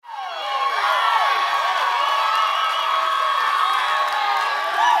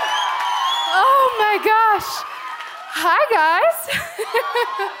gosh. Hi, guys.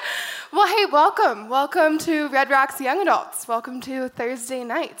 Well, hey, welcome. Welcome to Red Rocks Young Adults. Welcome to Thursday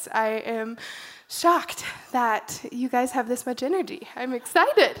nights. I am shocked that you guys have this much energy. I'm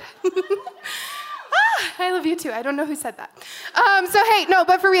excited. I love you too. I don't know who said that.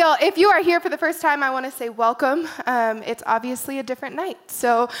 But for real, if you are here for the first time, I want to say welcome. It's obviously a different night,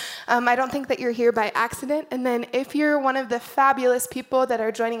 so I don't think that you're here by accident. And then if you're one of the fabulous people that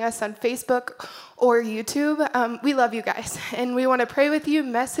are joining us on Facebook or YouTube, we love you guys, and we want to pray with you.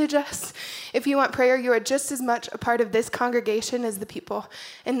 Message us. If you want prayer, you are just as much a part of this congregation as the people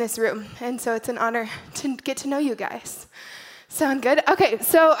in this room, and so it's an honor to get to know you guys. Sound good? Okay,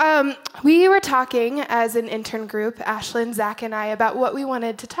 so we were talking as an intern group, Ashlyn, Zach, and I, about what we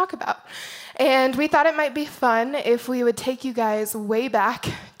wanted to talk about. And we thought it might be fun if we would take you guys way back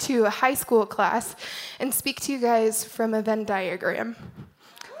to a high school class and speak to you guys from a Venn diagram.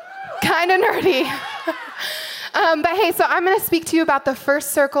 Kind of nerdy. But hey, so I'm going to speak to you about the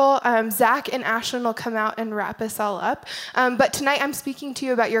first circle. Zach and Ashlyn will come out and wrap us all up. But tonight I'm speaking to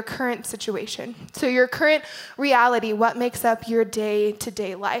you about your current situation. So your current reality, what makes up your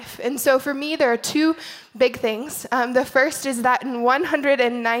day-to-day life. And so for me, there are two big things. The first is that in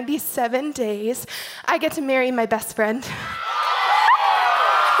 197 days, I get to marry my best friend.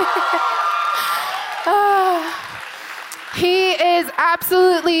 He is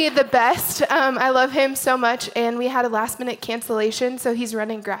absolutely the best. I love him so much, and we had a last-minute cancellation, so he's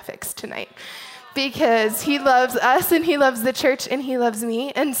running graphics tonight because he loves us, and he loves the church, and he loves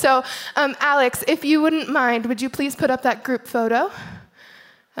me. And so, Alex, if you wouldn't mind, would you please put up that group photo?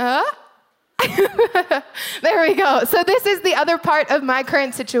 There we go. So this is the other part of my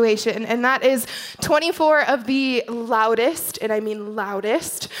current situation, and that is 24 of the loudest, and I mean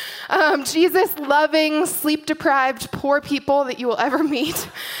loudest, Jesus-loving, sleep-deprived, poor people that you will ever meet.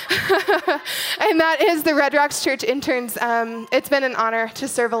 And that is the Red Rocks Church interns. It's been an honor to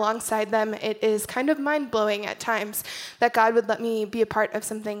serve alongside them. It is kind of mind-blowing at times that God would let me be a part of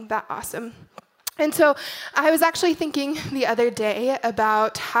something that awesome. And so I was actually thinking the other day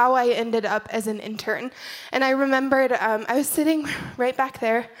about how I ended up as an intern. And I remembered I was sitting right back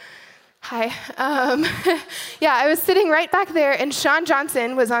there. Hi. I was sitting right back there, and Sean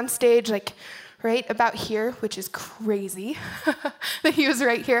Johnson was on stage, like, right about here, which is crazy that he was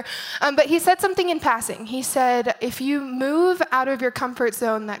right here. But he said something in passing. He said, if you move out of your comfort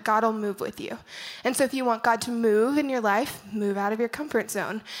zone, that God will move with you. And so if you want God to move in your life, move out of your comfort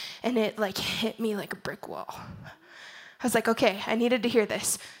zone. And it hit me like a brick wall. I was like, okay, I needed to hear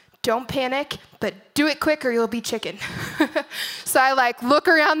this. Don't panic, but do it quick or you'll be chicken. So I look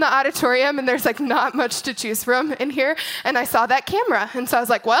around the auditorium, and there's not much to choose from in here. And I saw that camera. And so I was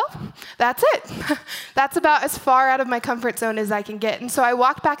like, well, that's it. That's about as far out of my comfort zone as I can get. And so I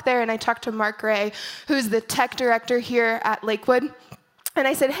walked back there and I talked to Mark Gray, who's the tech director here at Lakewood. And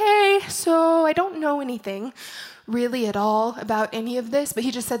I said, hey, so I don't know anything really at all about any of this, but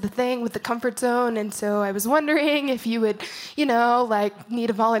he just said the thing with the comfort zone, and so I was wondering if you would, need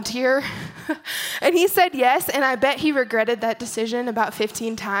a volunteer. And he said yes, and I bet he regretted that decision about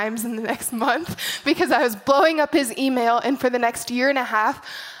 15 times in the next month because I was blowing up his email, and for the next year and a half,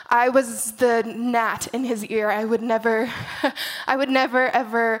 I was the gnat in his ear. I would never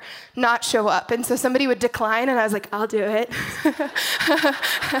ever not show up. And so somebody would decline, and I was like, I'll do it.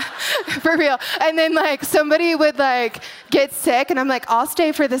 For real. And then somebody would get sick, and I'm like, I'll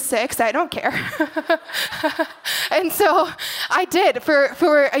stay for the 6. I don't care. And so I did.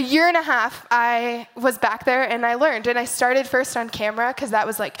 For a year and a half, I was back there, and I learned. And I started first on camera because that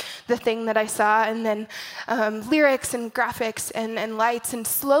was the thing that I saw, and then lyrics and graphics and lights, and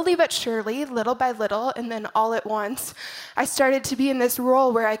slowly but surely, little by little, and then all at once, I started to be in this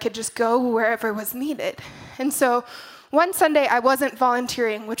role where I could just go wherever was needed. And so one Sunday, I wasn't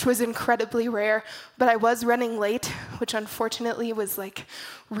volunteering, which was incredibly rare, but I was running late, which unfortunately was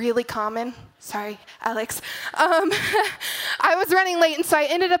really common. Sorry, Alex. I was running late, and so I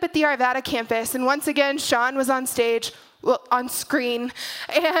ended up at the Arvada campus, and once again, Sean was on stage, on screen,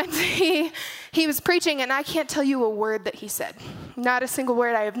 and he was preaching, and I can't tell you a word that he said. Not a single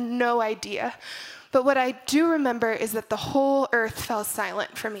word. I have no idea. But what I do remember is that the whole earth fell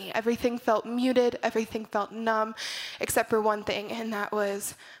silent for me. Everything felt muted. Everything felt numb, except for one thing, and that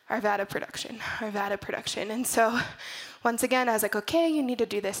was Arvada production. And so once again, I was like, okay, you need to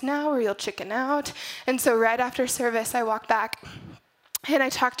do this now or you'll chicken out. And so right after service, I walked back, and I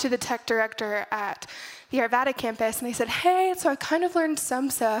talked to the tech director at the Arvada campus, and they said, hey, so I kind of learned some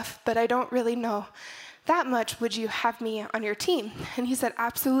stuff, but I don't really know that much. Would you have me on your team? And he said,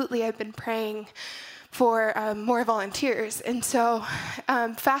 absolutely. I've been praying for more volunteers. And so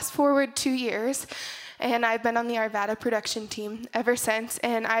fast forward 2 years, and I've been on the Arvada production team ever since,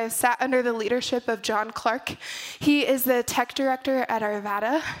 and I have sat under the leadership of John Clark. He is the tech director at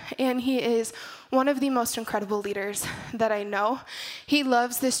Arvada, and he is one of the most incredible leaders that I know. He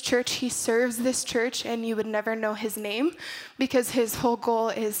loves this church, he serves this church, and you would never know his name because his whole goal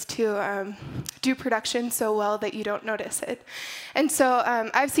is to do production so well that you don't notice it. And so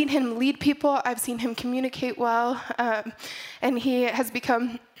I've seen him lead people, I've seen him communicate well, and he has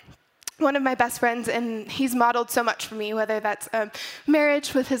become one of my best friends, and he's modeled so much for me, whether that's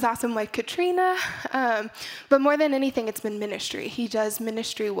marriage with his awesome wife, Katrina, but more than anything, it's been ministry. He does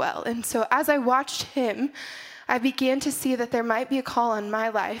ministry well. And so as I watched him, I began to see that there might be a call on my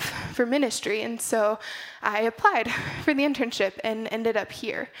life for ministry. And so I applied for the internship and ended up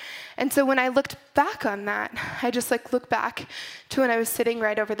here. And so when I looked back on that, I just look back to when I was sitting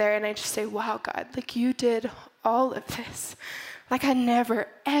right over there, and I just say, wow, God, you did all of this. I never,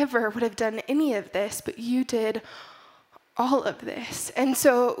 ever would have done any of this, but you did all of this. And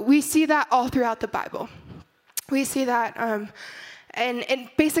so we see that all throughout the Bible. We see that, and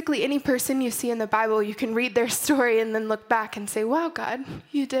basically any person you see in the Bible, you can read their story and then look back and say, wow, God,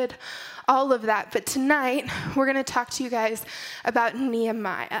 you did all of that. But tonight, we're going to talk to you guys about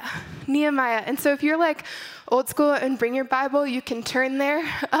Nehemiah. Nehemiah. And so if you're old school and bring your Bible, you can turn there.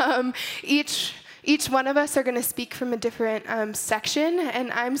 Each one of us are going to speak from a different section,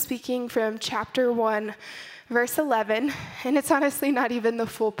 and I'm speaking from chapter 1, verse 11, and it's honestly not even the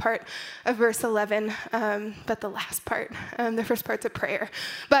full part of verse 11, but the last part. The first part's a prayer.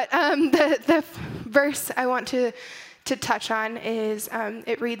 But the verse I want to touch on is,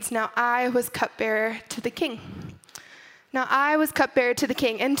 it reads, "Now I was cupbearer to the king." Now I was cupbearer to the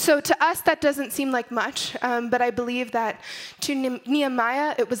king. And so to us, that doesn't seem like much, but I believe that to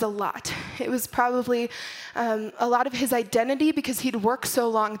Nehemiah, it was a lot. It was probably a lot of his identity because he'd worked so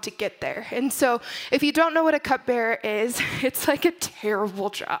long to get there. And so if you don't know what a cupbearer is, it's a terrible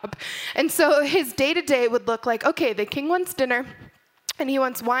job. And so his day-to-day would look like, okay, the king wants dinner, and he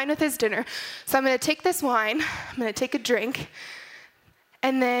wants wine with his dinner. So I'm going to take this wine, I'm going to take a drink,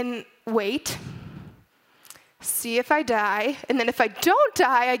 and then wait, see if I die, and then if I don't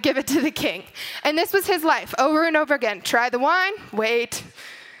die, I give it to the king. And this was his life over and over again. Try the wine, wait,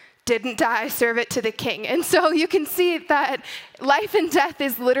 didn't die, serve it to the king. And so you can see that life and death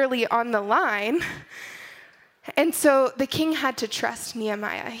is literally on the line. And so the king had to trust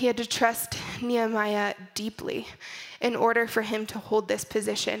Nehemiah. He had to trust Nehemiah deeply in order for him to hold this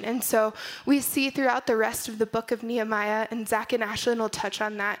position. And so we see throughout the rest of the book of Nehemiah, and Zach and Ashlyn will touch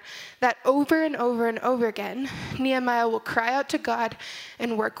on that over and over and over again, Nehemiah will cry out to God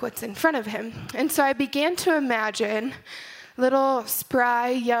and work what's in front of him. And so I began to imagine little spry,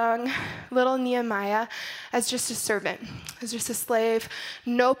 young, little Nehemiah as just a servant, as just a slave,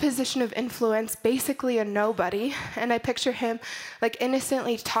 no position of influence, basically a nobody. And I picture him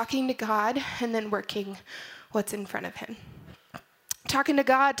innocently talking to God and then working what's in front of him. Talking to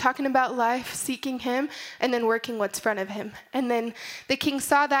God, talking about life, seeking him, and then working what's in front of him. And then the king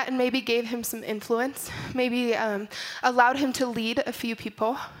saw that and maybe gave him some influence, maybe allowed him to lead a few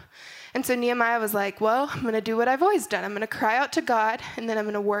people. And so Nehemiah was like, well, I'm going to do what I've always done. I'm going to cry out to God, and then I'm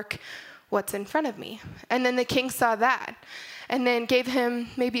going to work what's in front of me. And then the king saw that and then gave him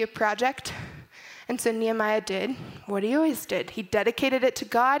maybe a project. And so Nehemiah did what he always did. He dedicated it to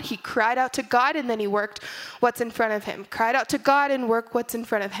God. He cried out to God, and then he worked what's in front of him. Cried out to God and worked what's in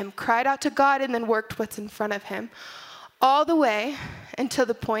front of him. Cried out to God and then worked what's in front of him. All the way until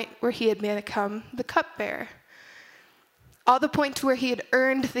the point where he had become the cupbearer. All the point to where he had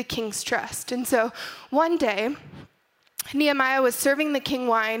earned the king's trust. And so one day, Nehemiah was serving the king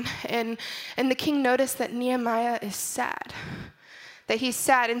wine, and the king noticed that Nehemiah is sad. That he's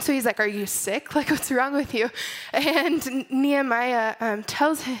sad. And so he's like, are you sick? What's wrong with you? And Nehemiah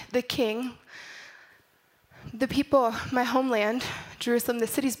tells the king, the people, my homeland, Jerusalem, the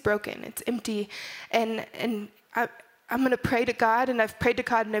city's broken. It's empty. And I'm going to pray to God, and I've prayed to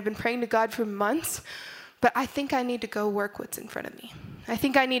God, and I've been praying to God for months, but I think I need to go work what's in front of me. I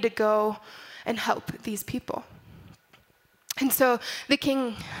think I need to go and help these people. And so the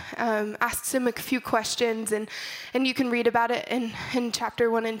king asks him a few questions, and you can read about it in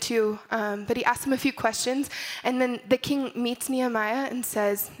chapter 1 and 2, but he asks him a few questions, and then the king meets Nehemiah and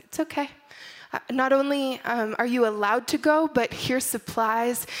says, it's okay. Not only are you allowed to go, but here's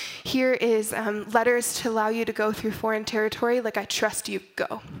supplies. Here is letters to allow you to go through foreign territory. I trust you,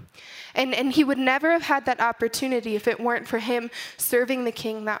 go. And he would never have had that opportunity if it weren't for him serving the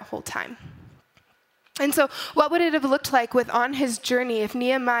king that whole time. And so what would it have looked like on his journey if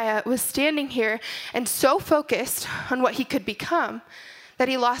Nehemiah was standing here and so focused on what he could become that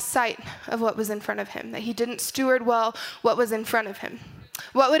he lost sight of what was in front of him, that he didn't steward well what was in front of him?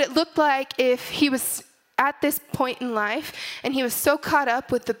 What would it look like if he was at this point in life and he was so caught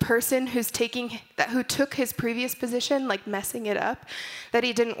up with the person who took his previous position, like messing it up, that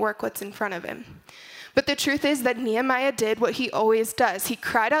he didn't work what's in front of him? But the truth is that Nehemiah did what he always does. He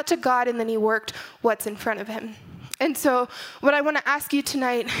cried out to God, and then he worked what's in front of him. And so what I want to ask you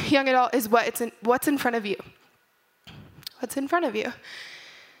tonight, young adult, is what's in front of you? What's in front of you?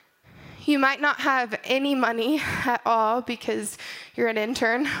 You might not have any money at all because you're an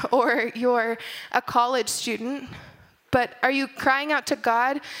intern or you're a college student, but are you crying out to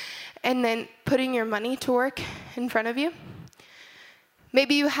God and then putting your money to work in front of you?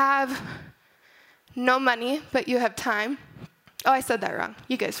 Maybe you have no money, but you have time. Oh, I said that wrong.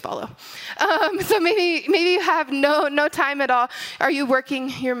 You guys follow. So maybe you have no time at all. Are you working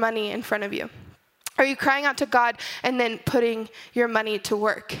your money in front of you? Are you crying out to God and then putting your money to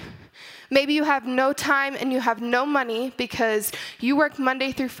work? Maybe you have no time and you have no money because you work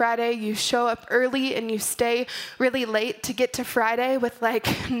Monday through Friday, you show up early and you stay really late to get to Friday with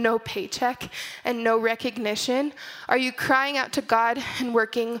no paycheck and no recognition. Are you crying out to God and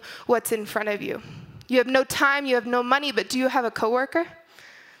working what's in front of you? You have no time, you have no money, but do you have a coworker?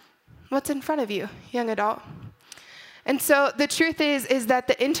 What's in front of you, young adult? And so the truth is that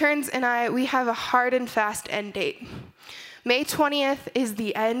the interns and we have a hard and fast end date. May 20th is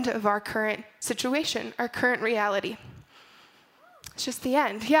the end of our current situation, our current reality. It's just the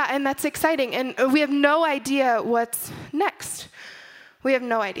end. Yeah, and that's exciting. And we have no idea what's next. We have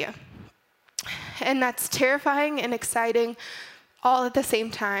no idea. And that's terrifying and exciting all at the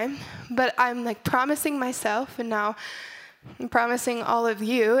same time. But I'm promising myself, and now I'm promising all of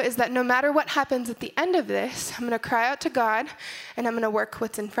you, is that no matter what happens at the end of this, I'm going to cry out to God, and I'm going to work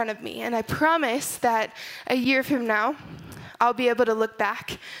what's in front of me. And I promise that a year from now, I'll be able to look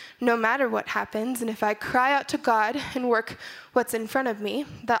back no matter what happens. And if I cry out to God and work what's in front of me,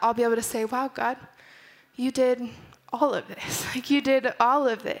 that I'll be able to say, wow, God, you did all of this. You did all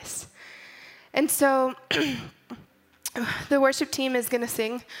of this. And so the worship team is going to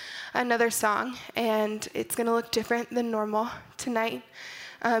sing another song, and it's going to look different than normal tonight.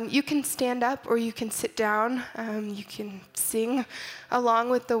 You can stand up or you can sit down. You can sing along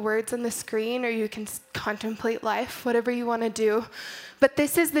with the words on the screen, or you can contemplate life, whatever you want to do. But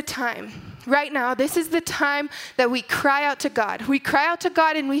this is the time. Right now, this is the time that we cry out to God. We cry out to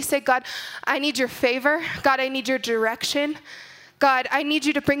God and we say, God, I need your favor. God, I need your direction. God, I need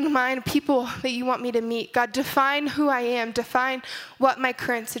you to bring to mind people that you want me to meet. God, define who I am. Define what my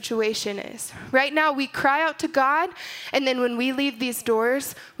current situation is. Right now, we cry out to God, and then when we leave these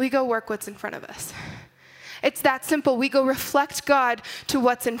doors, we go work what's in front of us. It's that simple. We go reflect God to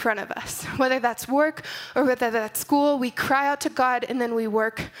what's in front of us. Whether that's work or whether that's school, we cry out to God, and then we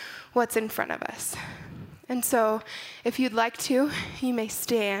work what's in front of us. And so, if you'd like to, you may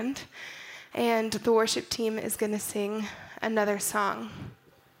stand, and the worship team is going to sing another song.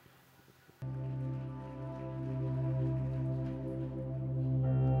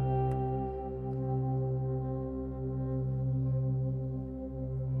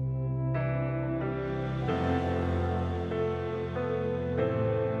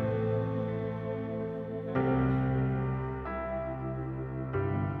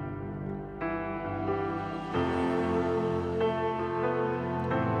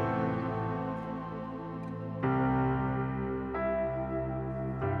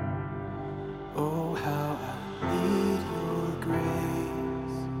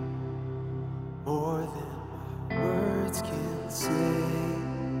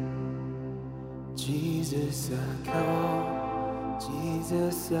 Jesus, I come.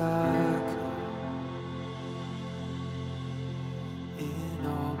 Jesus, I come. In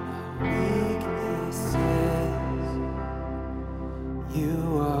all my weaknesses, you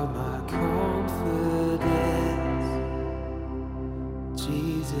are my confidence.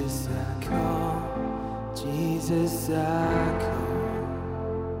 Jesus, I come. Jesus, I come.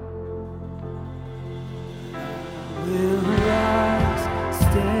 Will rise,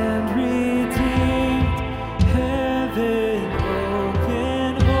 stand redeemed, heaven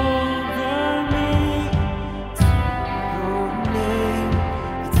open over me. To your name,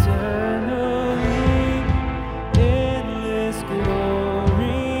 eternally, endless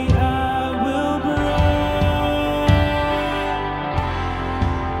glory I will bring.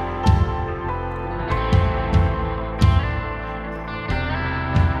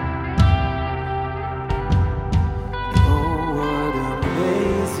 Oh, what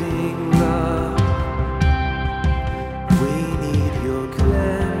amazing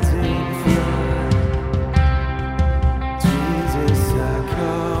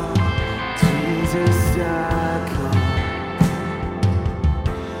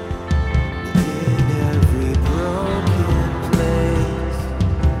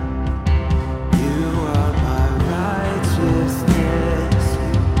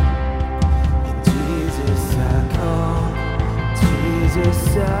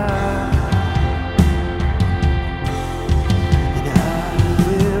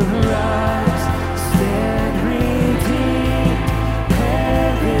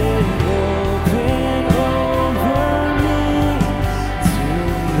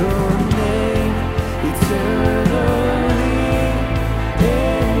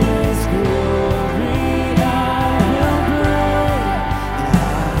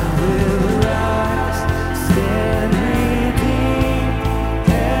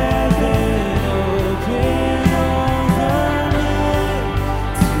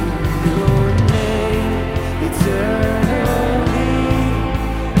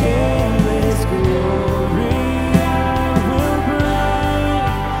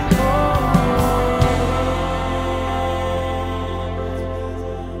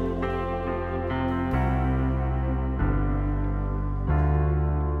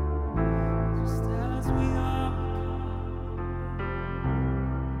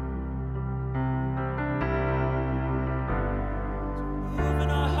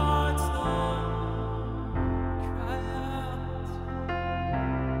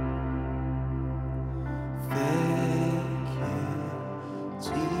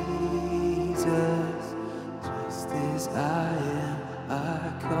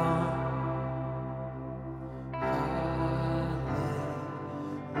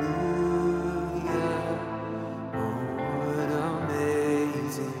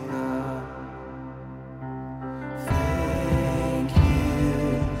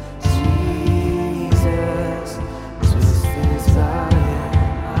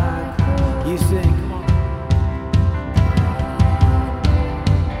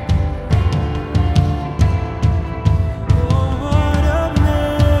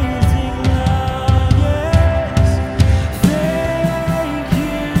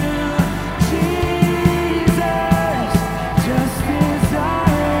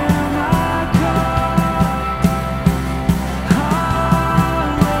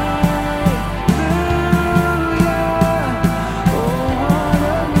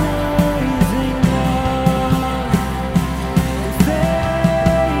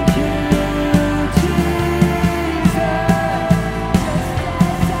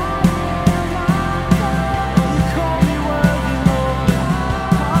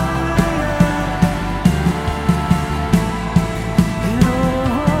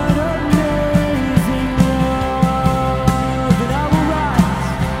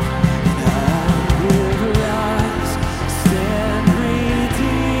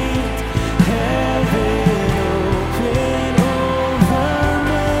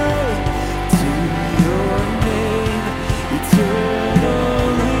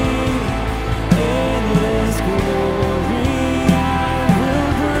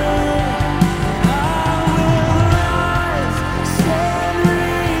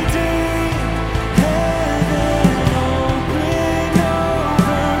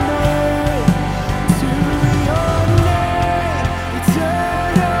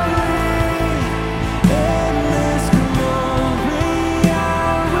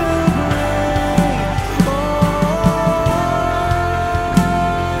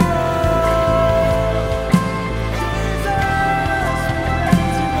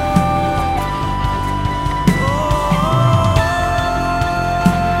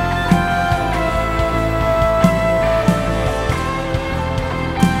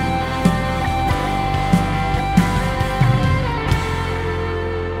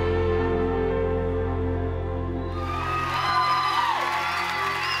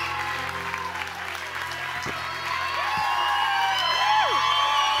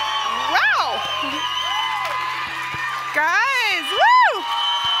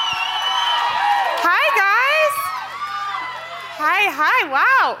Hi,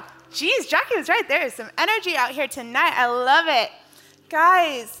 wow. Geez, Jackie was right. There is some energy out here tonight. I love it.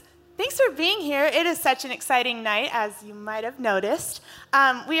 Guys, thanks for being here. It is such an exciting night, as you might have noticed.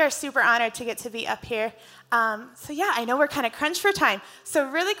 We are super honored to get to be up here. So yeah, I know we're kind of crunched for time. So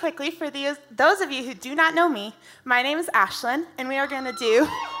really quickly, for those of you who do not know me, my name is Ashlyn, and we are going to do...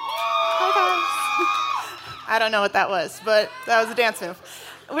 Hi, guys. I don't know what that was, but that was a dance move.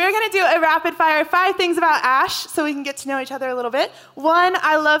 We're going to do a rapid fire 5 things about Ash so we can get to know each other a little bit. 1,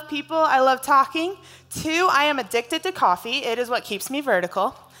 I love people. I love talking. 2, I am addicted to coffee. It is what keeps me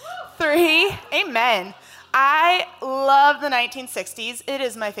vertical. 3, amen. I love the 1960s. It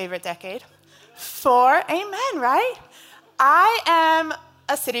is my favorite decade. 4, amen, right? I am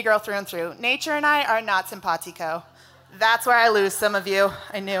a city girl through and through. Nature and I are not simpatico. That's where I lose some of you.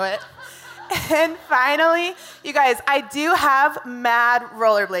 I knew it. And finally, you guys, I do have mad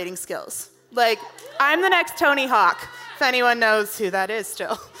rollerblading skills. Like, I'm the next Tony Hawk, if anyone knows who that is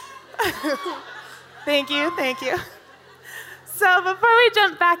still. Thank you. So before we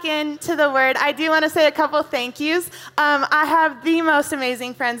jump back into the word, I do want to say a couple thank yous. I have the most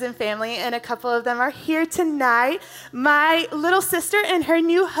amazing friends and family, and a couple of them are here tonight. My little sister and her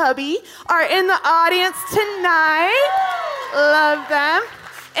new hubby are in the audience tonight. Love them.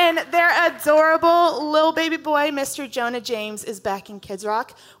 And their adorable little baby boy, Mr. Jonah James, is back in Kids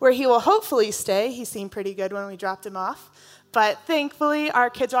Rock, where he will hopefully stay. He seemed pretty good when we dropped him off. But thankfully, our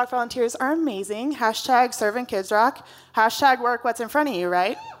Kids Rock volunteers are amazing. # serving Kids Rock. # work what's in front of you,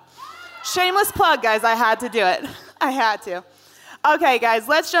 right? Shameless plug, guys. I had to do it. I had to. Okay, guys,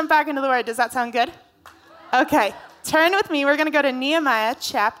 let's jump back into the word. Does that sound good? Okay, turn with me. We're going to go to Nehemiah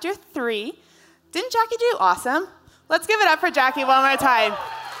chapter 3. Didn't Jackie do awesome? Let's give it up for Jackie one more time.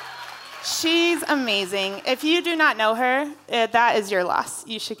 She's amazing. If you do not know her, that is your loss.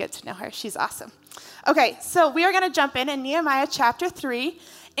 You should get to know her. She's awesome. Okay, so we are going to jump in Nehemiah chapter 3.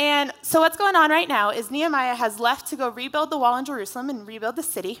 And so what's going on right now is Nehemiah has left to go rebuild the wall in Jerusalem and rebuild the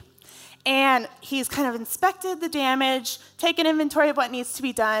city. And he's kind of inspected the damage, taken inventory of what needs to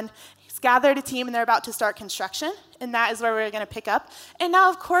be done. He's gathered a team, and they're about to start construction. And that is where we're going to pick up. And now,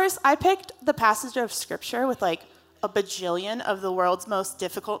 of course, I picked the passage of Scripture with like a bajillion of the world's most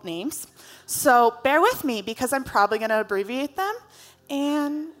difficult names. So bear with me, because I'm probably going to abbreviate them,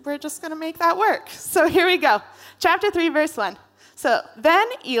 and we're just going to make that work. So here we go. Chapter 3, verse 1. So then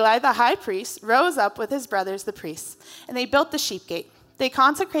Eli, the high priest, rose up with his brothers, the priests, and they built the sheep gate. They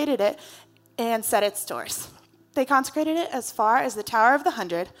consecrated it and set its doors. They consecrated it as far as the Tower of the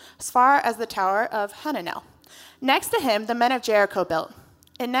 100, as far as the Tower of Hananel. Next to him, the men of Jericho built.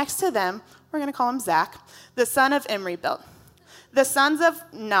 And next to them, we're going to call him Zach, the son of Imri built. The sons of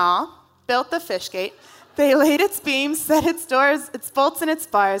Nah built the fish gate. They laid its beams, set its doors, its bolts, and its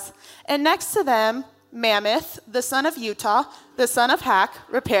bars. And next to them, Mammoth, the son of Utah, the son of Hak,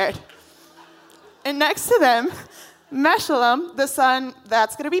 repaired. And next to them, Meshullam, the son,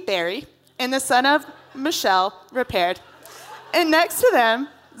 that's going to be Barry, and the son of Michelle, repaired. And next to them,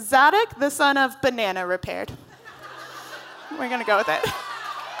 Zadok, the son of Banana, repaired. We're going to go with it.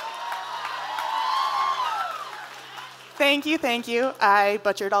 Thank you. I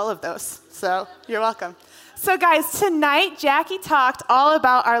butchered all of those, so you're welcome. So guys, tonight, Jackie talked all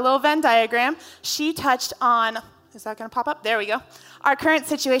about our little Venn diagram. She touched on, is that going to pop up? There we go. Our current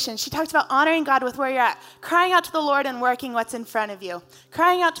situation. She talked about honoring God with where you're at, crying out to the Lord and working what's in front of you.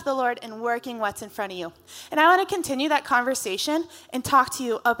 Crying out to the Lord and working what's in front of you. And I want to continue that conversation and talk to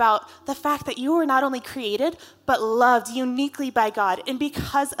you about the fact that you were not only created, but loved uniquely by God. And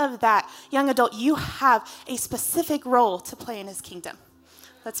because of that, young adult, you have a specific role to play in his kingdom.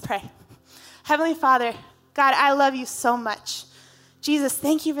 Let's pray. Heavenly Father, God, I love you so much. Jesus,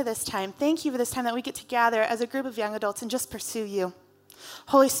 thank you for this time. Thank you for this time that we get to gather as a group of young adults and just pursue you.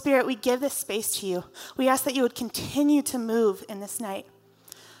 Holy Spirit, we give this space to you. We ask that you would continue to move in this night.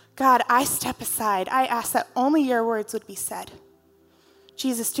 God, I step aside. I ask that only your words would be said.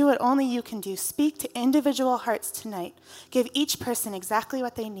 Jesus, do what only you can do. Speak to individual hearts tonight. Give each person exactly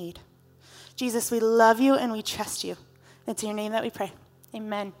what they need. Jesus, we love you and we trust you. It's in your name that we pray.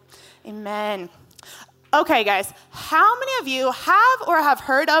 Amen. Amen. Okay, guys, how many of you have or have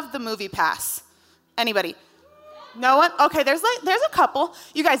heard of the Movie Pass? Anybody? No one? Okay, there's a couple.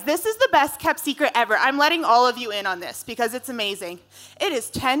 You guys, this is the best kept secret ever. I'm letting all of you in on this because it's amazing. It is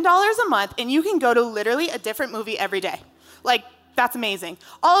 $10 a month, and you can go to literally a different movie every day. Like, that's amazing.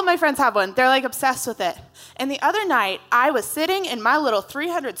 All of my friends have one. They're, like, obsessed with it. And the other night, I was sitting in my little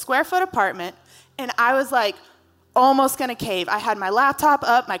 300-square-foot apartment, and I was, like, almost going to cave. I had my laptop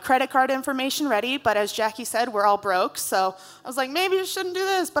up, my credit card information ready, but as Jackie said, we're all broke. So I was like, maybe I shouldn't do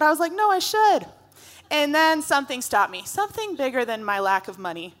this. But I was like, no, I should. And then something stopped me, something bigger than my lack of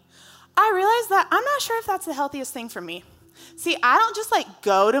money. I realized that I'm not sure if that's the healthiest thing for me. See, I don't just like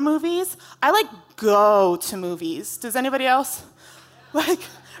go to movies, I like go to movies. Does anybody else? Like,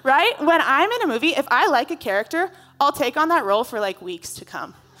 right? When I'm in a movie, if I like a character, I'll take on that role for like weeks to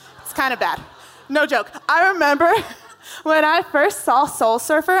come. It's kind of bad. No joke. I remember when I first saw Soul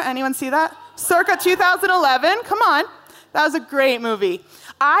Surfer. Anyone see that? Circa 2011. Come on. That was a great movie.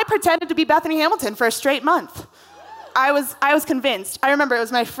 I pretended to be Bethany Hamilton for a straight month. I was convinced. I remember it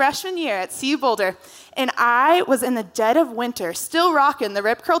was my freshman year at CU Boulder, and I was in the dead of winter, still rocking the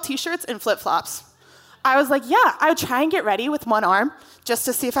Rip Curl t-shirts and flip-flops. I was like, yeah, I would try and get ready with one arm just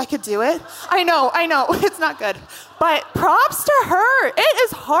to see if I could do it. I know, it's not good. But props to her. It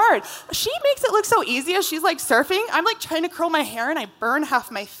is hard. She makes it look so easy as she's like surfing. I'm like trying to curl my hair and I burn half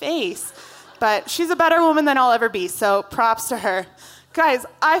my face. But she's a better woman than I'll ever be, so props to her. Guys,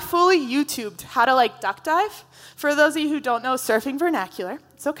 I fully YouTubed how to like duck dive. For those of you who don't know surfing vernacular,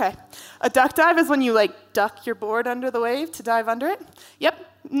 it's okay. A duck dive is when you like duck your board under the wave to dive under it. Yep,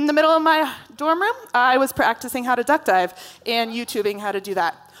 in the middle of my dorm room, I was practicing how to duck dive and YouTubing how to do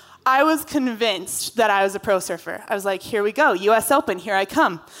that. I was convinced that I was a pro surfer. I was like, here we go, US Open, here I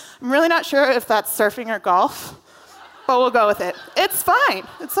come. I'm really not sure if that's surfing or golf, but we'll go with it. It's fine,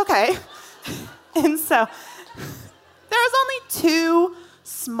 it's okay. And so, there was only 2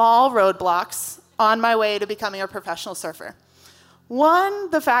 small roadblocks on my way to becoming a professional surfer. One,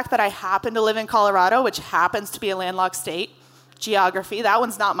 the fact that I happen to live in Colorado, which happens to be a landlocked state. Geography, that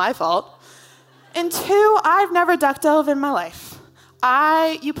one's not my fault. And 2, I've never duck dove in my life.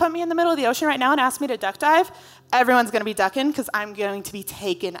 You put me in the middle of the ocean right now and ask me to duck dive, everyone's gonna be ducking because I'm going to be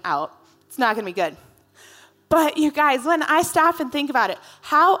taken out. It's not gonna be good. But you guys, when I stop and think about it,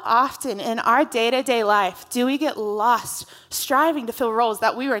 how often in our day-to-day life do we get lost striving to fill roles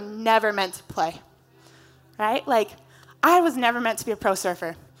that we were never meant to play? Right? Like, I was never meant to be a pro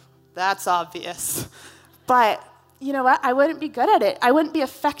surfer. That's obvious. But you know what? I wouldn't be good at it. I wouldn't be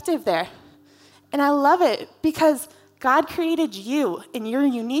effective there. And I love it because God created you in your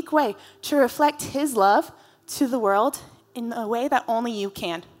unique way to reflect his love to the world in a way that only you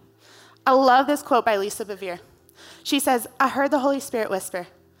can. I love this quote by Lisa Bevere. She says, I heard the Holy Spirit whisper,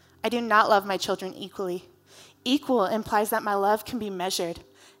 I do not love my children equally. Equal implies that my love can be measured,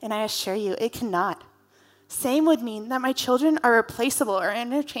 and I assure you, it cannot. Same would mean that my children are replaceable or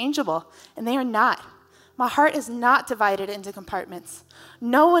interchangeable, and they are not. My heart is not divided into compartments.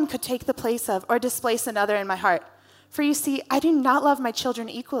 No one could take the place of or displace another in my heart. For you see, I do not love my children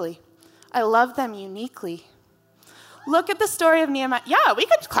equally. I love them uniquely. Look at the story of Nehemiah. Yeah, we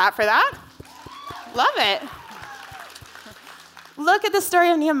could clap for that. Love it. Look at the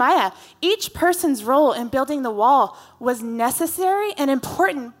story of Nehemiah. Each person's role in building the wall was necessary and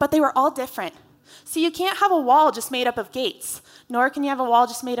important, but they were all different. So you can't have a wall just made up of gates, nor can you have a wall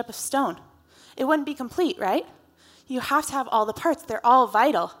just made up of stone. It wouldn't be complete, right? You have to have all the parts. They're all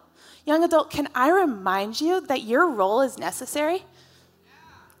vital. Young adult, can I remind you that your role is necessary?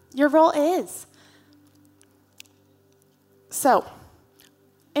 Your role is. So,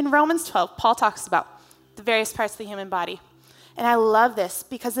 in Romans 12, Paul talks about the various parts of the human body. And I love this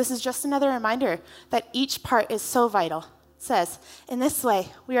because this is just another reminder that each part is so vital. It says, in this way,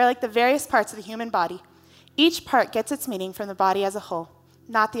 we are like the various parts of the human body. Each part gets its meaning from the body as a whole,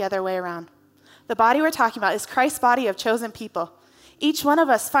 not the other way around. The body we're talking about is Christ's body of chosen people. Each one of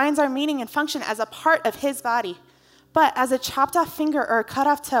us finds our meaning and function as a part of his body. But as a chopped off finger or a cut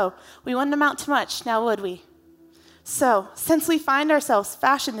off toe, we wouldn't amount to much, now would we? So, since we find ourselves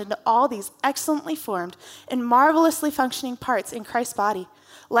fashioned into all these excellently formed and marvelously functioning parts in Christ's body,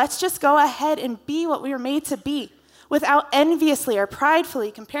 let's just go ahead and be what we were made to be, without enviously or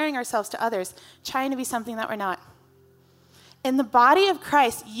pridefully comparing ourselves to others, trying to be something that we're not. In the body of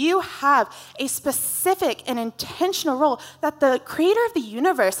Christ, you have a specific and intentional role that the creator of the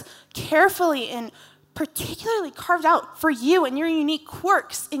universe carefully and particularly carved out for you and your unique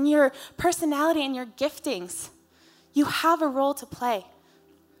quirks, in your personality and your giftings. You have a role to play.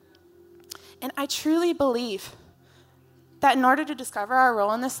 And I truly believe that in order to discover our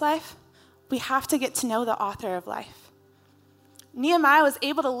role in this life, we have to get to know the author of life. Nehemiah was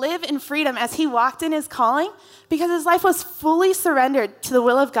able to live in freedom as he walked in his calling because his life was fully surrendered to the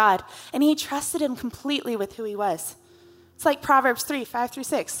will of God, and he trusted him completely with who he was. It's like Proverbs 3,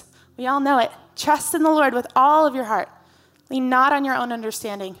 5-6. We all know it. Trust in the Lord with all of your heart. Lean not on your own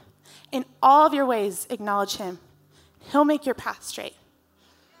understanding. In all of your ways, acknowledge him. He'll make your path straight.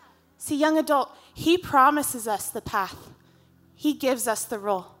 See, young adult, he promises us the path. He gives us the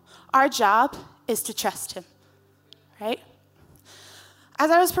role. Our job is to trust him, right? As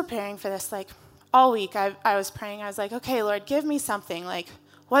I was preparing for this, all week I was praying. I was like, okay, Lord, give me something. Like,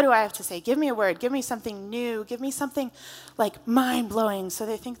 what do I have to say? Give me a word. Give me something new. Give me something like mind-blowing so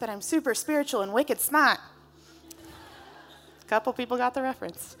they think that I'm super spiritual and wicked smart. A couple people got the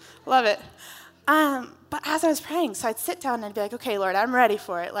reference. Love it. But as I was praying, so I'd sit down and I'd be like, okay, Lord, I'm ready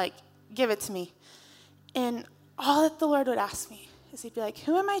for it. Like, give it to me. And all that the Lord would ask me is he'd be like,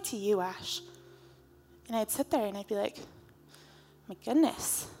 who am I to you, Ash? And I'd sit there and I'd be like, my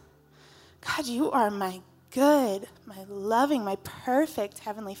goodness. God, you are my good, my loving, my perfect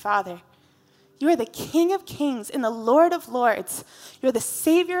Heavenly Father. You are the King of Kings and the Lord of Lords. You're the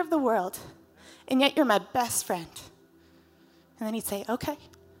Savior of the world, and yet you're my best friend. And then he'd say, okay,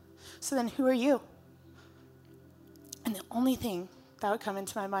 so then who are you? And the only thing that would come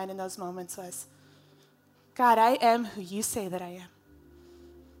into my mind in those moments was, God, I am who you say that I am.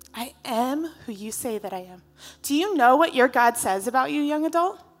 I am who you say that I am. Do you know what your God says about you, young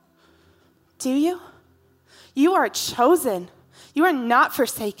adult? Do you? You are chosen. You are not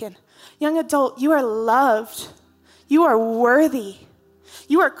forsaken. Young adult, you are loved. You are worthy.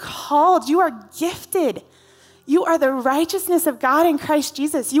 You are called. You are gifted. You are the righteousness of God in Christ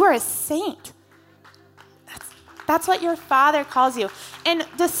Jesus. You are a saint. That's what your Father calls you. And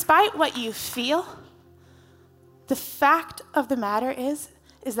despite what you feel, the fact of the matter is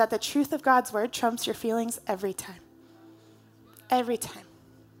that the truth of God's word trumps your feelings every time. Every time.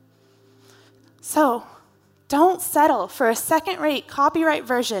 So, don't settle for a second-rate copyright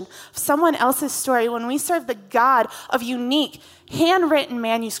version of someone else's story when we serve the God of unique, handwritten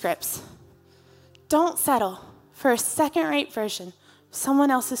manuscripts. Don't settle for a second-rate version of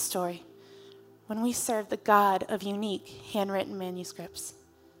someone else's story when we serve the God of unique, handwritten manuscripts.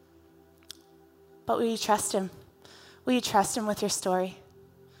 But will you trust him? Will you trust him with your story?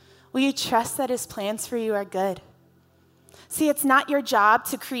 Will you trust that his plans for you are good? See, it's not your job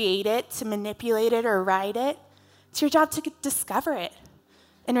to create it, to manipulate it, or write it. It's your job to discover it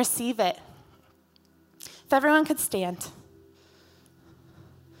and receive it. If everyone could stand.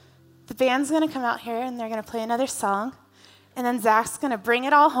 The band's going to come out here, and they're going to play another song, and then Zach's going to bring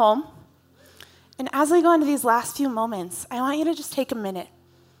it all home. And as we go into these last few moments, I want you to just take a minute.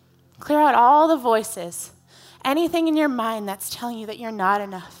 Clear out all the voices. Anything in your mind that's telling you that you're not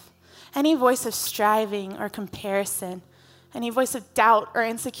enough. Any voice of striving or comparison. Any voice of doubt or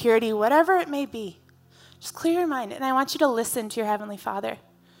insecurity, whatever it may be. Just clear your mind, and I want you to listen to your Heavenly Father,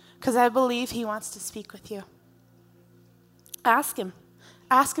 because I believe he wants to speak with you. Ask him.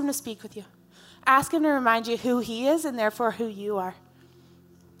 Ask him to speak with you. Ask him to remind you who he is and therefore who you are.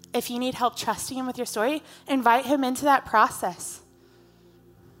 If you need help trusting him with your story, invite him into that process.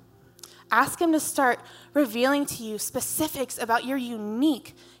 Ask him to start revealing to you specifics about your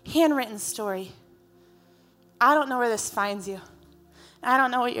unique, handwritten story. I don't know where this finds you. I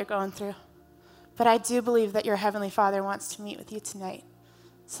don't know what you're going through. But I do believe that your Heavenly Father wants to meet with you tonight.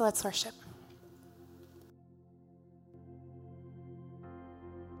 So let's worship.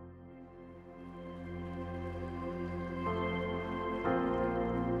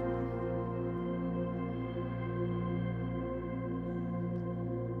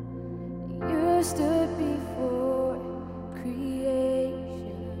 You stood before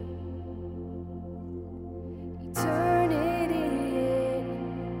creation, eternity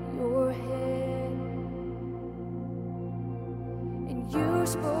in your hand, and you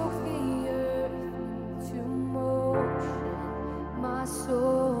spoke the earth into motion. My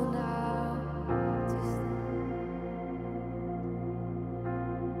soul now to stand.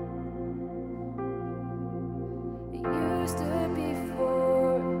 You stood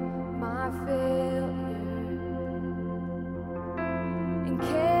before my failure and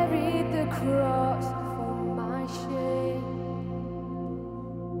carried the cross for my shame.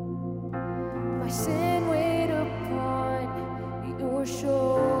 My sin weighed upon your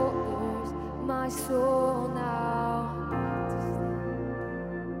shoulders, my soul now to stand.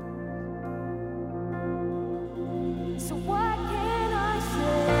 So what can I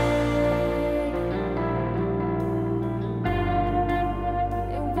say?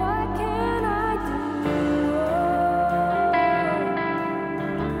 And what can I do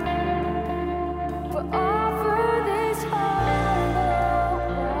but offer this hollow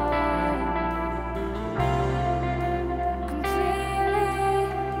wine completely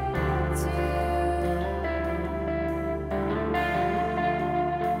to you?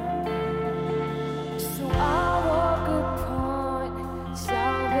 So I walk upon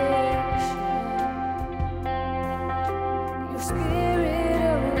salvation, your spirit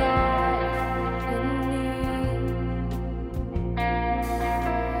alive in me.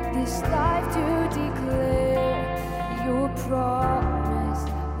 This life to declare your promise,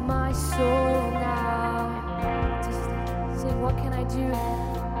 my soul now. what can I do?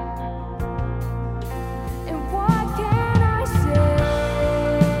 And what can I say?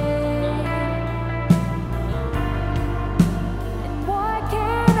 And what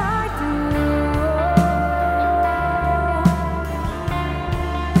can I do?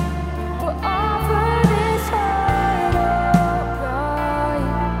 But offer this heart, oh God,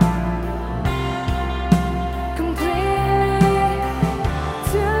 completely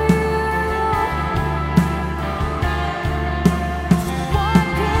to you. What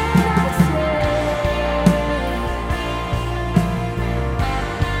can I say?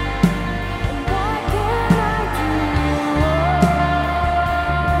 And what can I do?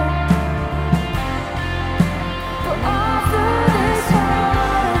 But offer this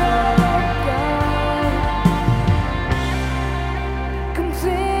heart, oh God,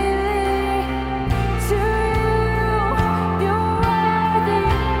 completely to you. You're worthy.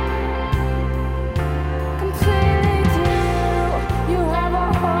 Completely to you. You have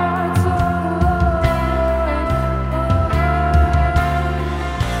our hearts, oh Lord.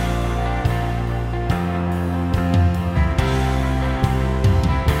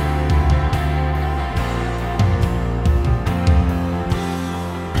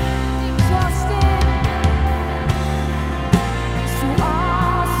 Exhausted, so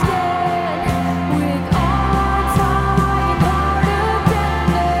I'll stand with arms high and heart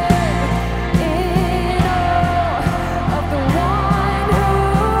abandoned in awe of the one who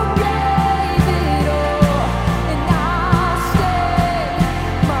gave it all. And I'll stand,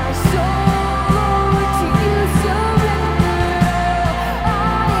 my soul to you surrender. I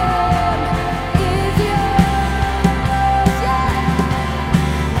am is yours,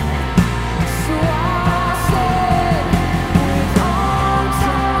 so I'll stand with arms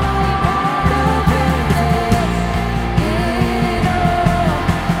high and heart abandoned in awe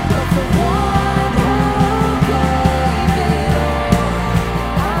of the one who gave it all.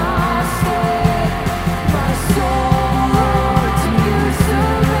 I'll stand, my soul to you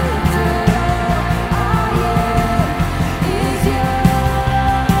surrender. I am is yours,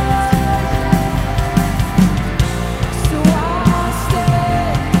 so I'll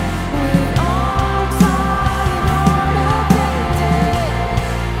stand with arms high and heart abandoned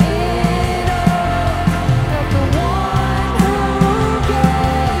in awe of the one who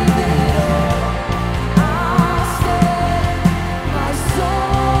gave it all. I'll stand, my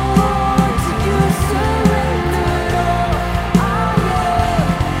soul to you surrender. I am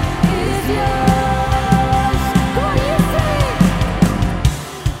is yours. Go on, you sing.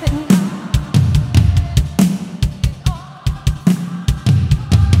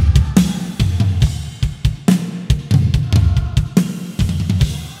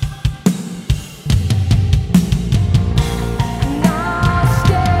 And I'll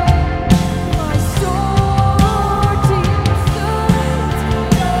stand, my soul to you surrender.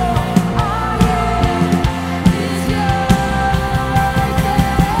 I am is yours.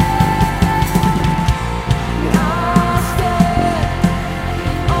 And I'll stand,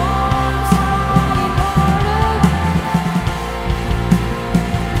 arms high and heart abandoned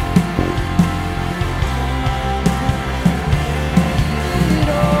in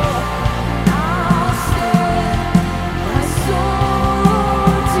awe. I'll stand, my soul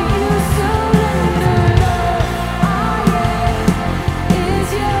to you surrender. I am is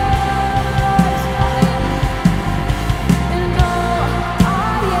yours. And all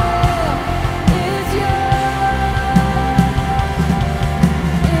I am is yours.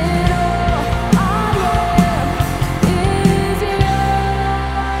 And all I am is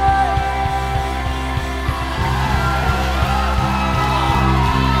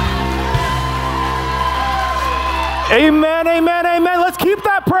Amen, amen, amen. Let's keep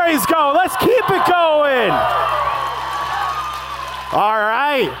that praise going. Let's keep it going. All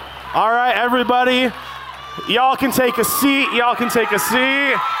right, everybody. Y'all can take a seat. Y'all can take a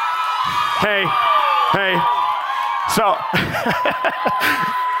seat. Hey. So,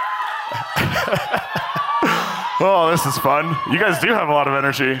 oh, this is fun. You guys do have a lot of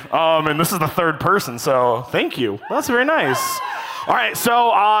energy. And this is the third person, so thank you. That's very nice. All right,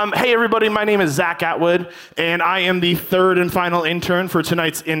 so hey everybody, my name is Zach Atwood, and I am the third and final intern for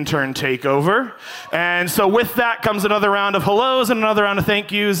tonight's Intern Takeover. And so with that comes another round of hellos and another round of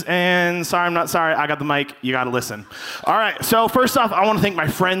thank yous, and sorry, I'm not sorry, I got the mic, you gotta listen. All right, so first off, I wanna thank my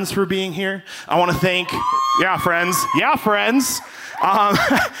friends for being here. I wanna thank, friends.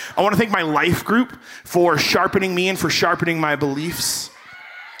 I wanna thank my life group for sharpening me and for sharpening my beliefs.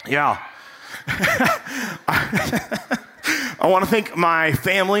 Yeah. I want to thank my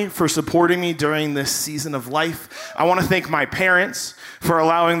family for supporting me during this season of life. I want to thank my parents for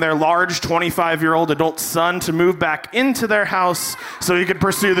allowing their large 25-year-old adult son to move back into their house so he could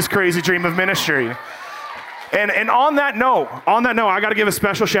pursue this crazy dream of ministry. And on that note, I got to give a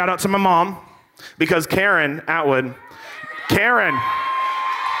special shout out to my mom, because Karen Atwood,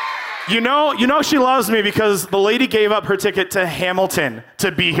 you know she loves me because the lady gave up her ticket to Hamilton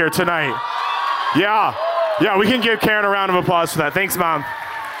to be here tonight. Yeah, we can give Karen a round of applause for that. Thanks, Mom.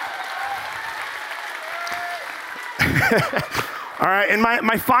 All right, and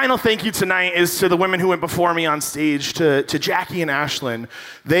my final thank you tonight is to the women who went before me on stage, to Jackie and Ashlyn.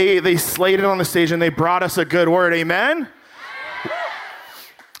 They slayed it on the stage and they brought us a good word, amen?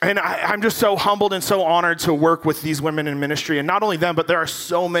 And I'm just so humbled and so honored to work with these women in ministry. And not only them, but there are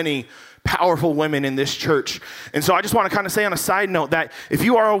so many powerful women in this church. And so I just want to kind of say on a side note that if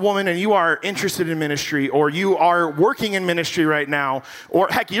you are a woman and you are interested in ministry, or you are working in ministry right now, or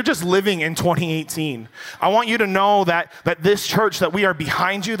heck, you're just living in 2018, I want you to know that this church, that we are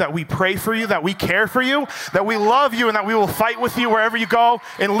behind you, that we pray for you, that we care for you, that we love you, and that we will fight with you wherever you go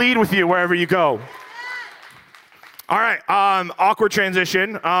and lead with you wherever you go. All right, awkward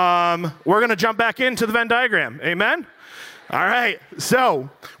transition. We're going to jump back into the Venn diagram. Amen? All right, so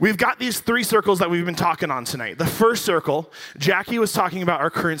we've got these 3 circles that we've been talking on tonight. The first circle, Jackie was talking about our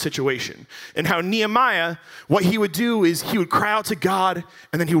current situation and how Nehemiah, what he would do is he would cry out to God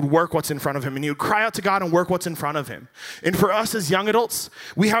and then he would work what's in front of him. And he would cry out to God and work what's in front of him. And for us as young adults,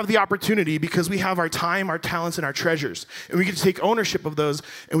 we have the opportunity, because we have our time, our talents, and our treasures. And we get to take ownership of those,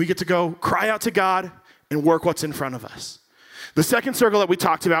 and we get to go cry out to God and work what's in front of us. The second circle that we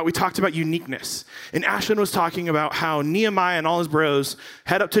talked about uniqueness. And Ashlyn was talking about how Nehemiah and all his bros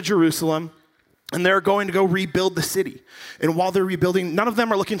head up to Jerusalem, and they're going to go rebuild the city. And while they're rebuilding, none of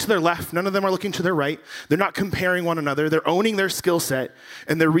them are looking to their left, none of them are looking to their right. They're not comparing one another. They're owning their skill set,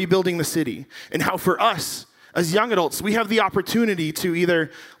 and they're rebuilding the city. And how for us, as young adults, we have the opportunity to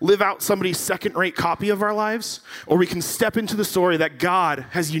either live out somebody's second-rate copy of our lives, or we can step into the story that God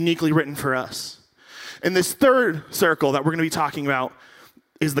has uniquely written for us. And this third circle that we're going to be talking about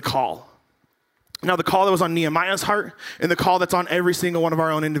is the call. Now, the call that was on Nehemiah's heart and the call that's on every single one of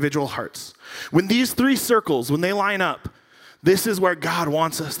our own individual hearts. When these 3 circles, when they line up, this is where God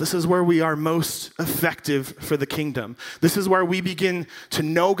wants us. This is where we are most effective for the kingdom. This is where we begin to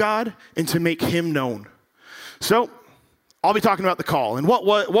know God and to make him known. So I'll be talking about the call. And what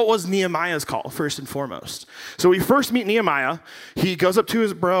was Nehemiah's call, first and foremost? So we first meet Nehemiah. He goes up to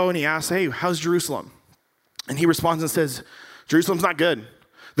his bro and he asks, hey, how's Jerusalem? And he responds and says, Jerusalem's not good.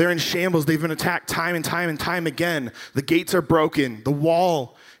 They're in shambles. They've been attacked time and time and time again. The gates are broken. The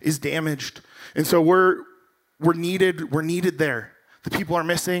wall is damaged. And so we're needed there. The people are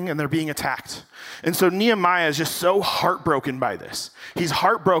missing and they're being attacked. And so Nehemiah is just so heartbroken by this. He's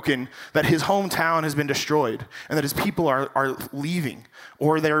heartbroken that his hometown has been destroyed and that his people are leaving,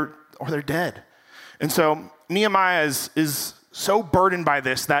 or they're dead. And so Nehemiah is so burdened by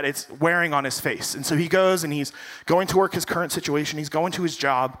this that it's wearing on his face. And so he goes and he's going to work his current situation. He's going to his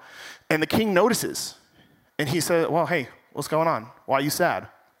job, and the king notices. And he said, well, hey, what's going on? Why are you sad?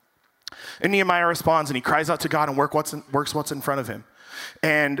 And Nehemiah responds and he cries out to God and works what's in front of him.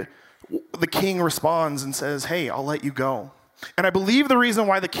 And the king responds and says, hey, I'll let you go. And I believe the reason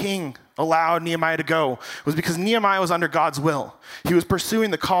why the king allowed Nehemiah to go was because Nehemiah was under God's will. He was pursuing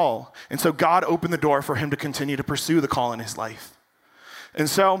the call. And so God opened the door for him to continue to pursue the call in his life. And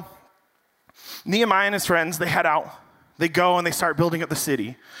so Nehemiah and his friends, they head out. They go and they start building up the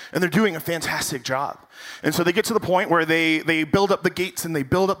city. And they're doing a fantastic job. And so they get to the point where they build up the gates and they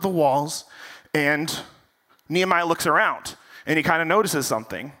build up the walls. And Nehemiah looks around and he kind of notices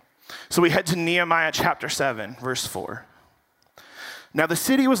something. So we head to Nehemiah chapter 7, verse 4. Now the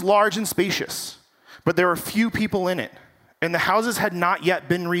city was large and spacious, but there were few people in it, and the houses had not yet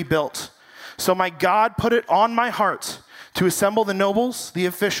been rebuilt. So my God put it on my heart to assemble the nobles, the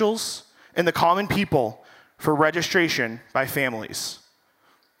officials, and the common people for registration by families.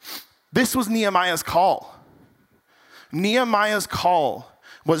 This was Nehemiah's call. Nehemiah's call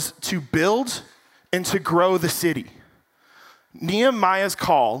was to build and to grow the city. Nehemiah's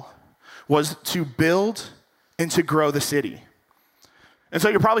call was to build and to grow the city. And so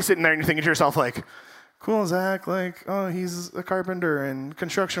you're probably sitting there and you're thinking to yourself, like, cool, Zach, like, oh, he's a carpenter and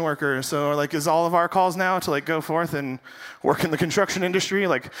construction worker. So, like, is all of our calls now to, like, go forth and work in the construction industry?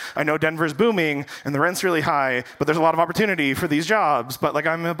 Like, I know Denver's booming and the rent's really high, but there's a lot of opportunity for these jobs. But, like,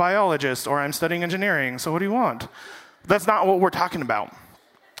 I'm a biologist or I'm studying engineering, so what do you want? That's not what we're talking about.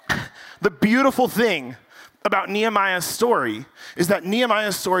 The beautiful thing about Nehemiah's story is that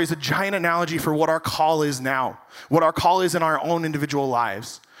Nehemiah's story is a giant analogy for what our call is now, what our call is in our own individual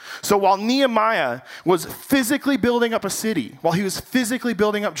lives. So while Nehemiah was physically building up a city, while he was physically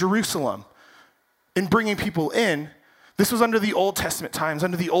building up Jerusalem and bringing people in, this was under the Old Testament times,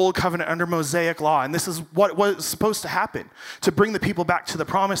 under the Old Covenant, under Mosaic law, and this is what was supposed to happen, to bring the people back to the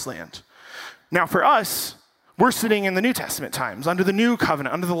Promised Land. Now for us, we're sitting in the New Testament times, under the New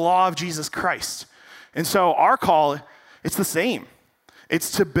Covenant, under the law of Jesus Christ. And so our call, it's the same.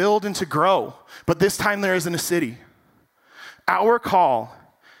 It's to build and to grow, but this time there isn't a city. Our call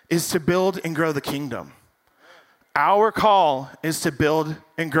is to build and grow the kingdom. Our call is to build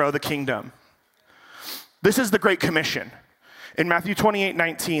and grow the kingdom. This is the Great Commission. In Matthew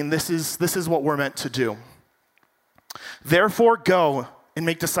 28:19, this is what we're meant to do. Therefore go and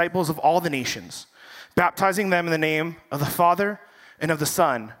make disciples of all the nations, baptizing them in the name of the Father and of the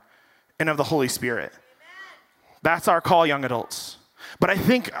Son and of the Holy Spirit. That's our call, young adults. But I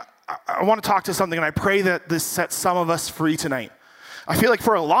think I want to talk to something, and I pray that this sets some of us free tonight. I feel like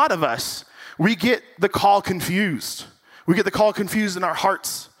for a lot of us, we get the call confused. We get the call confused in our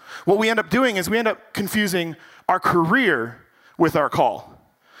hearts. What we end up doing is we end up confusing our career with our call.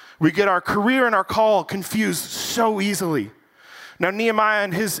 We get our career and our call confused so easily. Now, Nehemiah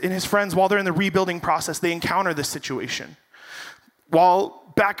and his friends, while they're in the rebuilding process, they encounter this situation. While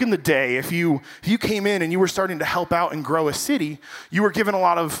back in the day, if you came in and you were starting to help out and grow a city, you were given a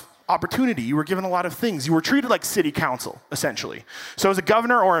lot of opportunity. You were given a lot of things. You were treated like city council, essentially. So as a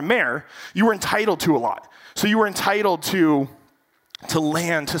governor or a mayor, you were entitled to a lot. So you were entitled to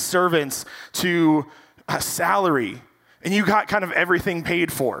land, to servants, to a salary, and you got kind of everything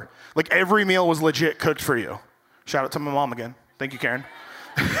paid for. Like every meal was legit cooked for you. Shout out to my mom again. Thank you, Karen.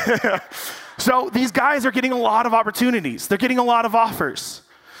 So these guys are getting a lot of opportunities. They're getting a lot of offers.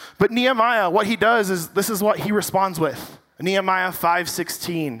 But Nehemiah, what he does is, this is what he responds with. Nehemiah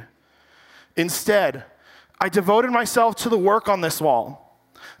 5:16. Instead, I devoted myself to the work on this wall.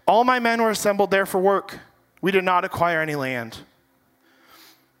 All my men were assembled there for work. We did not acquire any land.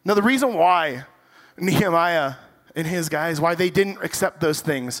 Now, the reason why Nehemiah and his guys, why they didn't accept those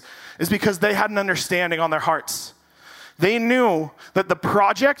things, is because they had an understanding on their hearts. They knew that the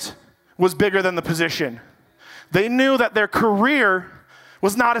project was bigger than the position. They knew that their career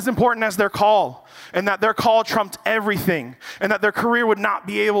was not as important as their call, and that their call trumped everything, and that their career would not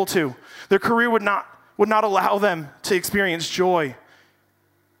be able to. Their career would not allow them to experience joy.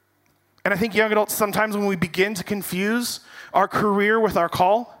 And I think young adults, sometimes when we begin to confuse our career with our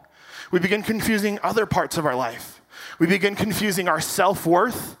call, we begin confusing other parts of our life. We begin confusing our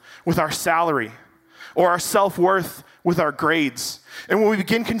self-worth with our salary, or our self-worth with our grades. And when we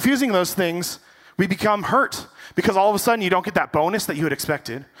begin confusing those things, we become hurt, because all of a sudden you don't get that bonus that you had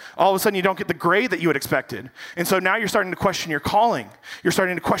expected. All of a sudden you don't get the grade that you had expected. And so now you're starting to question your calling. You're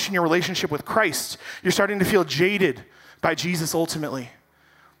starting to question your relationship with Christ. You're starting to feel jaded by Jesus ultimately.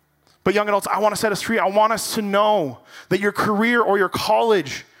 But young adults, I want to set us free. I want us to know that your career or your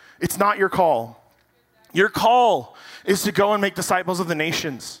college, it's not your call. Your call is to go and make disciples of the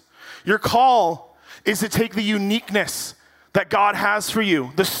nations. Your call is to take the uniqueness that God has for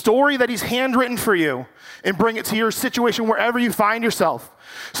you, the story that he's handwritten for you, and bring it to your situation wherever you find yourself.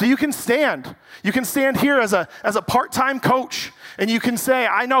 So you can stand. You can stand here as a part-time coach, and you can say,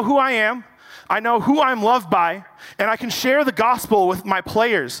 I know who I am. I know who I'm loved by, and I can share the gospel with my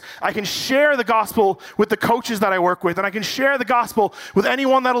players. I can share the gospel with the coaches that I work with, and I can share the gospel with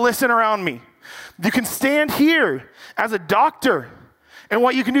anyone that'll listen around me. You can stand here as a doctor, and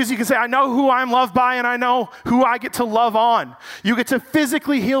what you can do is you can say, I know who I'm loved by, and I know who I get to love on. You get to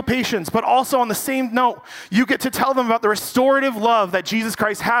physically heal patients, but also on the same note, you get to tell them about the restorative love that Jesus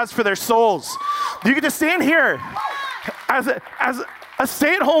Christ has for their souls. You get to stand here as a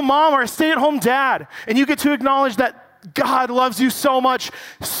stay-at-home mom or a stay-at-home dad, and you get to acknowledge that God loves you so much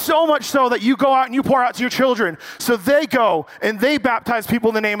so that you go out and you pour out to your children. So they go and they baptize people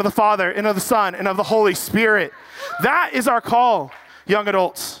in the name of the Father and of the Son and of the Holy Spirit. That is our call, young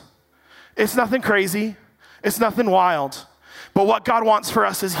adults. It's nothing crazy. It's nothing wild. But what God wants for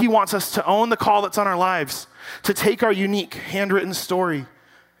us is he wants us to own the call that's on our lives, to take our unique handwritten story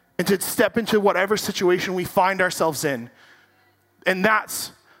and to step into whatever situation we find ourselves in. And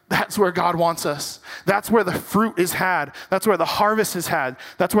that's where God wants us. That's where the fruit is had. That's where the harvest is had.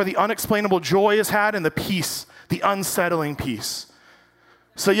 That's where the unexplainable joy is had and the peace, the unsettling peace.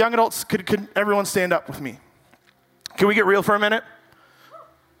 So young adults, could everyone stand up with me? Can we get real for a minute?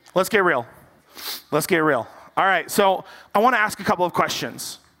 Let's get real. Let's get real. All right, so I want to ask a couple of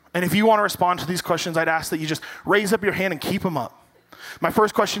questions. And if you want to respond to these questions, I'd ask that you just raise up your hand and keep them up. My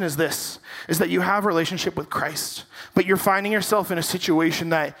first question is this, is that you have a relationship with Christ, but you're finding yourself in a situation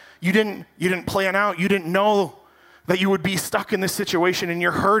that you didn't plan out. You didn't know that you would be stuck in this situation, and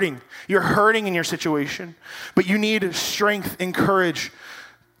you're hurting. You're hurting in your situation, but you need strength and courage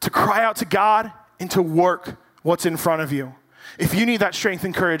to cry out to God and to work what's in front of you. If you need that strength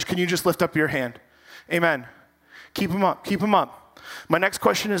and courage, can you just lift up your hand? Amen. Keep them up. Keep them up. My next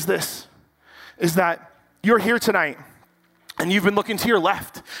question is this, is that you're here tonight, and you've been looking to your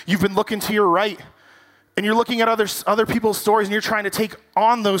left. You've been looking to your right, and you're looking at other people's stories, and you're trying to take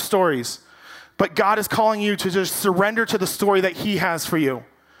on those stories. But God is calling you to just surrender to the story that he has for you.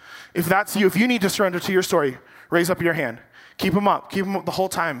 If that's you, if you need to surrender to your story, raise up your hand. Keep them up. Keep them up the whole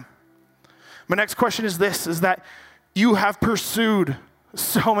time. My next question is this, is that you have pursued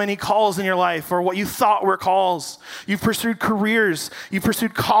so many calls in your life, or what you thought were calls. You've pursued careers. You've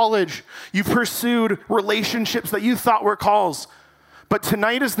pursued college. You've pursued relationships that you thought were calls. But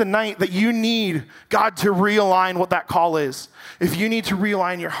tonight is the night that you need God to realign what that call is. If you need to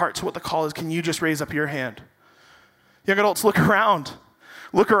realign your heart to what the call is, can you just raise up your hand? Young adults, look around.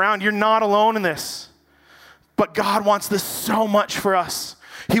 Look around. You're not alone in this. But God wants this so much for us.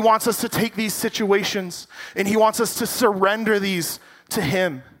 He wants us to take these situations, and he wants us to surrender these to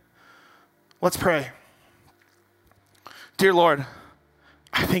him. Let's pray. Dear Lord,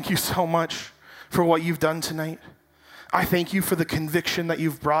 I thank you so much for what you've done tonight. I thank you for the conviction that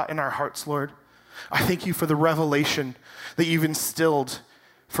you've brought in our hearts, Lord. I thank you for the revelation that you've instilled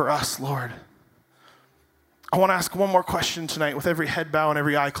for us, Lord. I want to ask one more question tonight with every head bowed and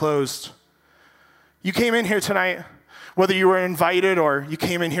every eye closed. You came in here tonight, whether you were invited or you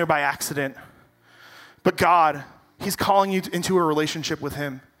came in here by accident, but God, he's calling you into a relationship with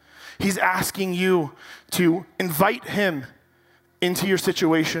him. He's asking you to invite him into your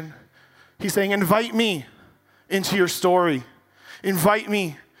situation. He's saying, invite me into your story. Invite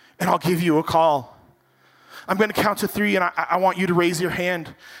me, and I'll give you a call. I'm going to count to 3, and I want you to raise your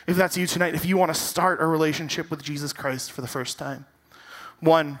hand if that's you tonight, if you want to start a relationship with Jesus Christ for the first time.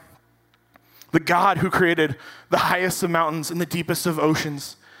 1, the God who created the highest of mountains and the deepest of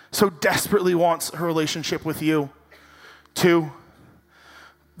oceans so desperately wants a relationship with you. 2,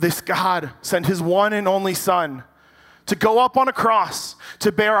 this God sent his one and only Son to go up on a cross,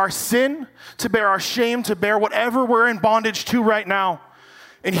 to bear our sin, to bear our shame, to bear whatever we're in bondage to right now.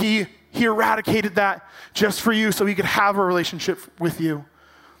 And he eradicated that just for you so he could have a relationship with you.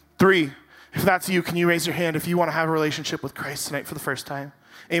 3, if that's you, can you raise your hand if you want to have a relationship with Christ tonight for the first time?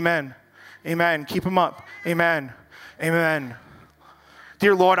 Amen. Amen. Keep them up. Amen. Amen.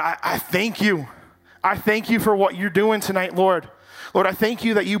 Dear Lord, I thank you. I thank you for what you're doing tonight, Lord. Lord, I thank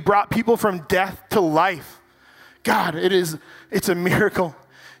you that you brought people from death to life. God, it's a miracle.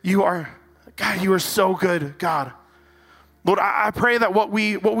 God, you are so good, God. Lord, I pray that what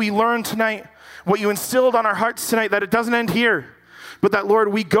we learned tonight, what you instilled on our hearts tonight, that it doesn't end here, but that,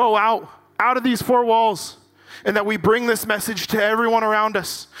 Lord, we go out of these 4 walls, and that we bring this message to everyone around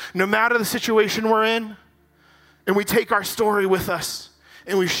us, no matter the situation we're in, and we take our story with us,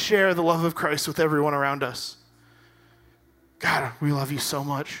 and we share the love of Christ with everyone around us. God, we love you so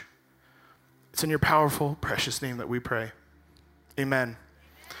much. It's in your powerful, precious name that we pray. Amen.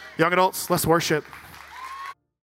 Young adults, let's worship.